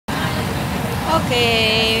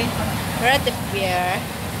Okay, we're at the pier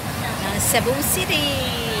ng Cebu City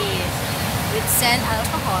with sand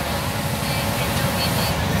alcohol.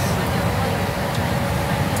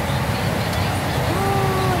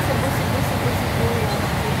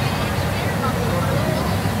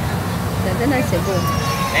 Ganda ng Cebu.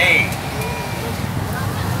 Hey!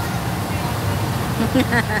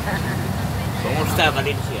 Kumusta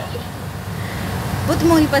Valencia? But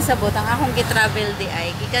mo ipasabot ang akong gi-travel di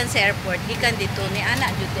ay gikan sa airport, gikan dito ni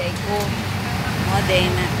anak jud ay ko. Mo day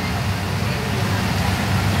na.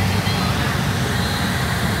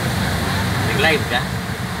 Nag-live ka?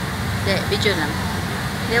 Di, video lang.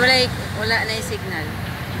 Di wala na yung signal.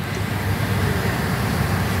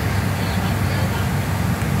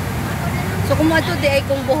 So kung ato di ay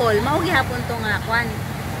kung Bohol, mao gihapon to nga kwan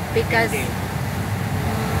because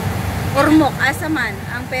Ormoc asa man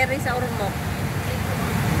ang ferry sa Ormoc.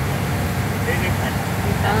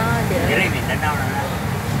 Dire ni tanaw na na.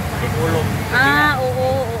 Ikulong.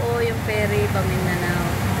 Oo, yung ferry pa Mindanao.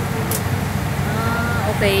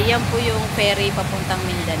 Okay, yan po yung ferry papuntang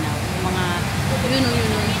Mindanao. Yung mga yun.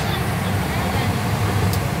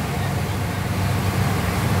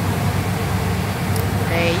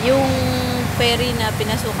 Okay, yung ferry na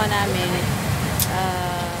pinasukan namin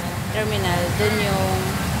terminal, dun yung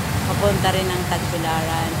papunta rin ng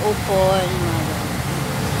Tagbilaran, Upol, mga doon.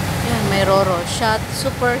 Yan, may Roro.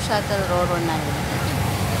 Super Shuttle Roro 9.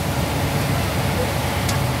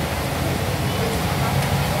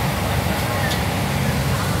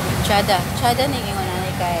 Chada ning ingon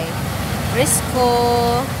ani kay Risco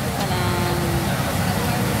kanang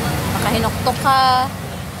makahinoktok ka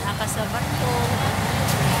nakasabat ko.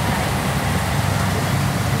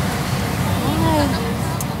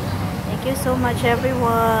 Thank you so much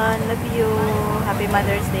everyone. Love you. Happy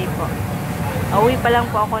Mother's Day po. Uwi pa lang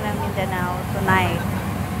po ako ng Mindanao tonight.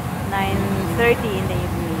 9:30 in the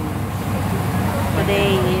evening.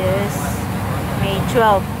 Today is May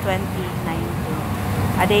 12, 2019.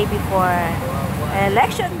 A day before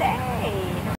Election Day.